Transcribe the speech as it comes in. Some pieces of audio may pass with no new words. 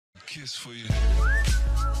kiss for you.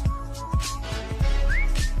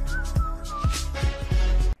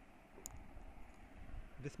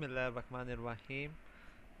 Bismillahirrahmanirrahim.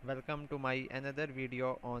 Welcome to my another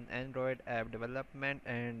video on Android app development.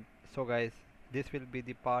 And so guys, this will be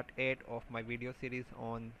the part 8 of my video series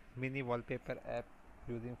on mini wallpaper app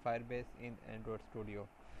using Firebase in Android Studio.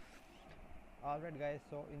 Alright guys,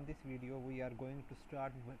 so in this video we are going to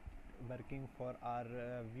start working for our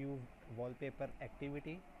view wallpaper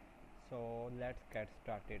activity. So let's get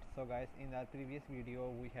started. So guys, in our previous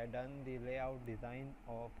video we had done the layout design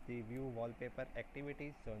of the view wallpaper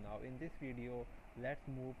activity. So now in this video let's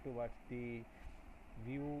move towards the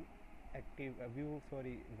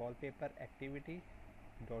wallpaper activity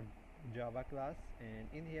dot java class.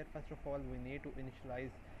 And in here, first of all, we need to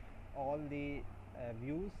initialize all the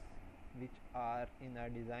views which are in our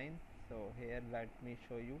design. So here let me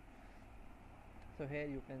show you. So here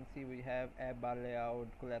you can see we have app bar layout,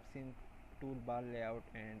 collapsing toolbar layout,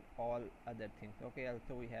 and all other things. Okay,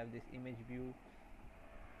 also we have this image view.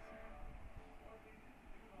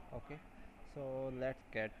 Okay, so let's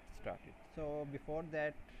get started. So before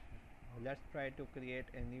that, let's try to create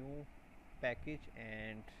a new package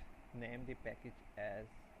and name the package as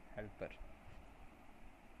helper.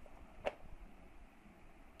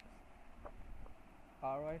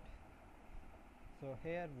 Alright, so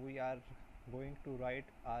here we are going to write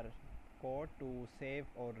our code to save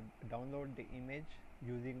or download the image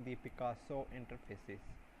using the Picasso interfaces.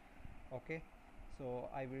 Okay, so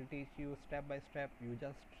I will teach you step by step. You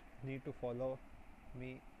just need to follow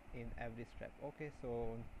me in every step. Okay,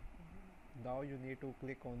 so now you need to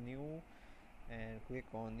click on new and click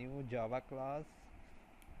on new Java class,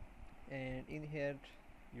 and in here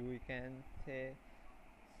you can say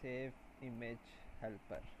save image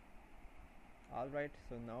helper. Alright,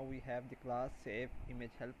 so now we have the class save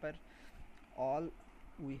image helper. All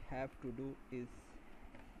we have to do is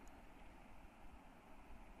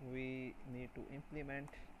we need to implement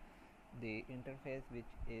the interface which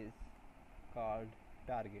is called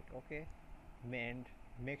target. Okay, and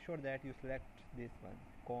make sure that you select this one,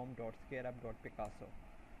 com.scareup.picasso.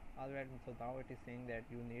 Alright, so now it is saying that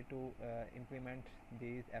you need to implement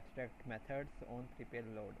these abstract methods on prepare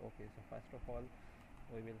load. Okay, so first of all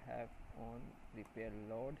we will have on prepare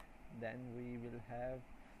load, then we will have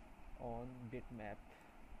on bitmap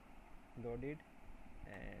loaded,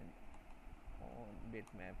 and on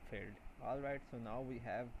bitmap filled. Alright, so now we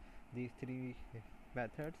have these three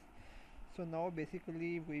methods. So now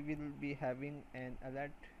basically we will be having an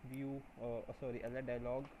alert view alert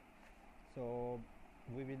dialog. So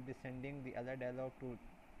we will be sending the alert dialog to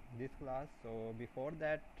this class. So before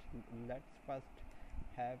that, let's first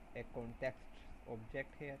have a context object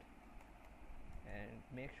here, and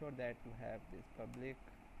make sure that you have this public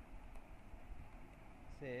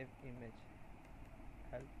save image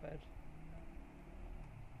helper,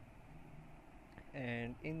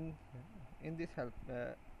 and in this help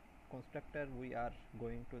constructor we are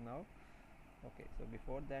going to now. Okay, so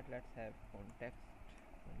before that let's have context,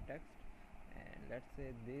 and let's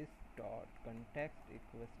say this dot context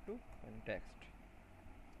equals to context.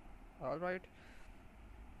 All right,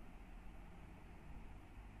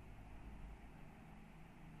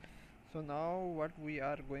 so now what we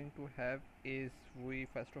are going to have is, we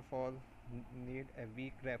first of all need a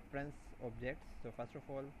weak reference object. So first of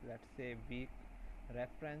all let's say weak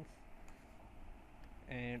reference,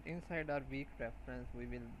 and inside our weak reference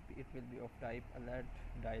it will be of type alert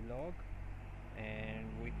dialog, and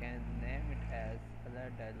we can name it as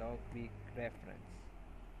alert dialog weak reference.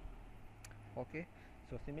 Okay,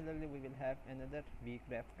 so similarly we will have another weak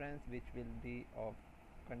reference which will be of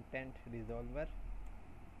content resolver,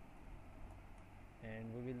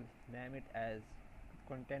 and we will name it as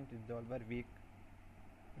content resolver weak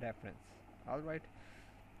reference. Alright,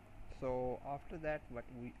 so after that what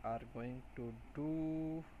we are going to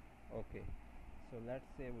do, okay, so let's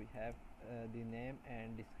say we have the name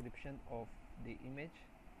and description of the image.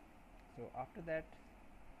 So after that,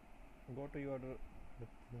 go to your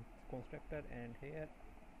constructor, and here,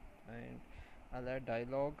 and alert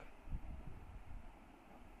dialog,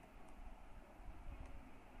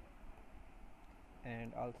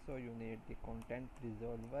 and also you need the content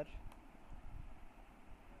resolver,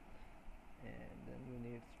 and then you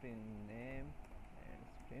need string name and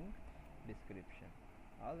string description.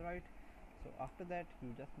 Alright, so after that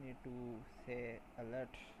you just need to say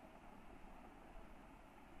alert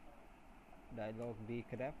dialog weak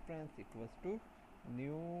reference equals to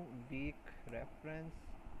new weak reference,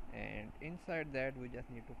 and inside that we just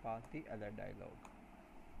need to pass the alert dialog.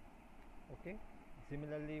 Okay,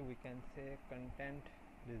 similarly we can say content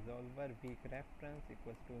resolver weak reference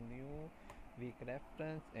equals to new weak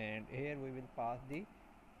reference, and here we will pass the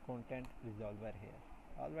content resolver here.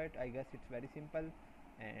 Alright, I guess it's very simple.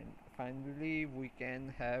 And finally we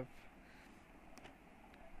can have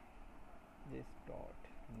this dot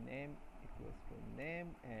name equals to name,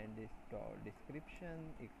 and this dot description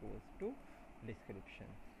equals to description.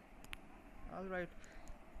 Alright,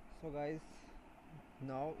 so guys,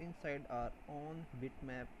 now inside our own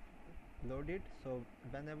bitmap loaded, so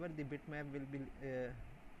whenever the bitmap will be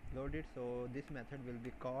loaded, so this method will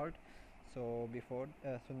be called. So before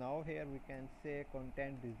so now here we can say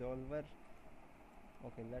content resolver.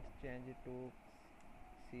 Okay, let's change it to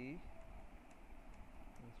C.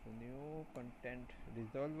 So new content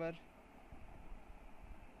resolver.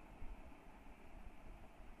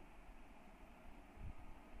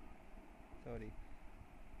 Sorry,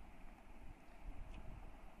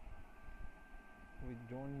 we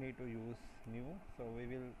don't need to use new, so we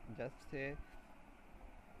will just say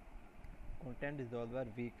content resolver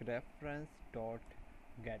weak reference dot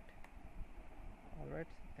get. Alright,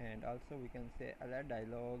 and also we can say alert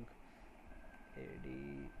dialog ad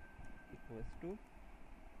equals to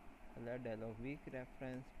alert dialog weak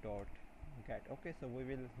reference dot get. Okay, so we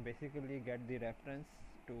will basically get the reference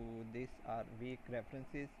to these are weak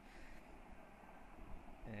references,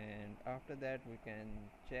 and after that we can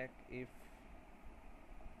check if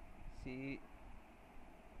C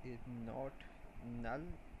is not null,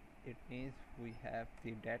 it means we have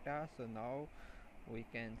the data. So now we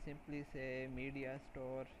can simply say media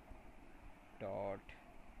store dot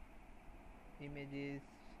images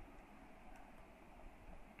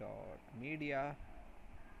dot media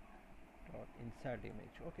dot insert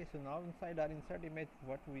image. Okay, so now inside our insert image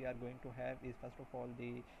what we are going to have is first of all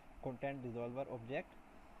the content resolver object.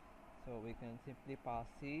 So we can simply pass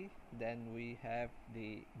C, then we have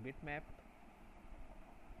the bitmap,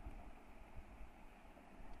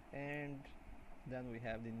 and then we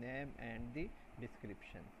have the name and the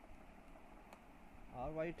description.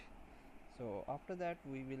 Alright, so after that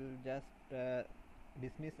we will just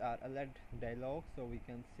dismiss our alert dialog, so we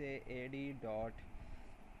can say ad dot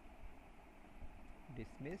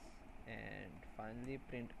dismiss, and finally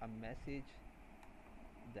print a message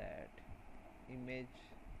that image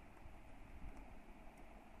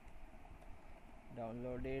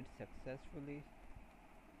downloaded successfully.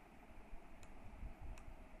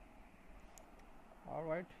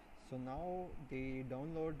 Alright, so now the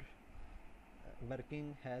download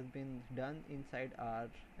working has been done inside our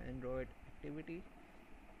Android activity.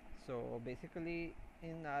 So basically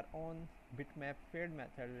in our own bitmap field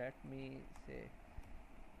method, let me say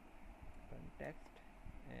context,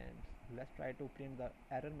 and let's try to print the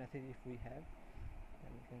error message if we have,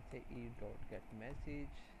 and we can say e dot get message.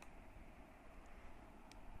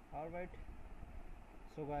 Alright,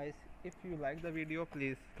 so guys, if you like the video,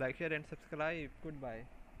 please like, share and subscribe. Goodbye.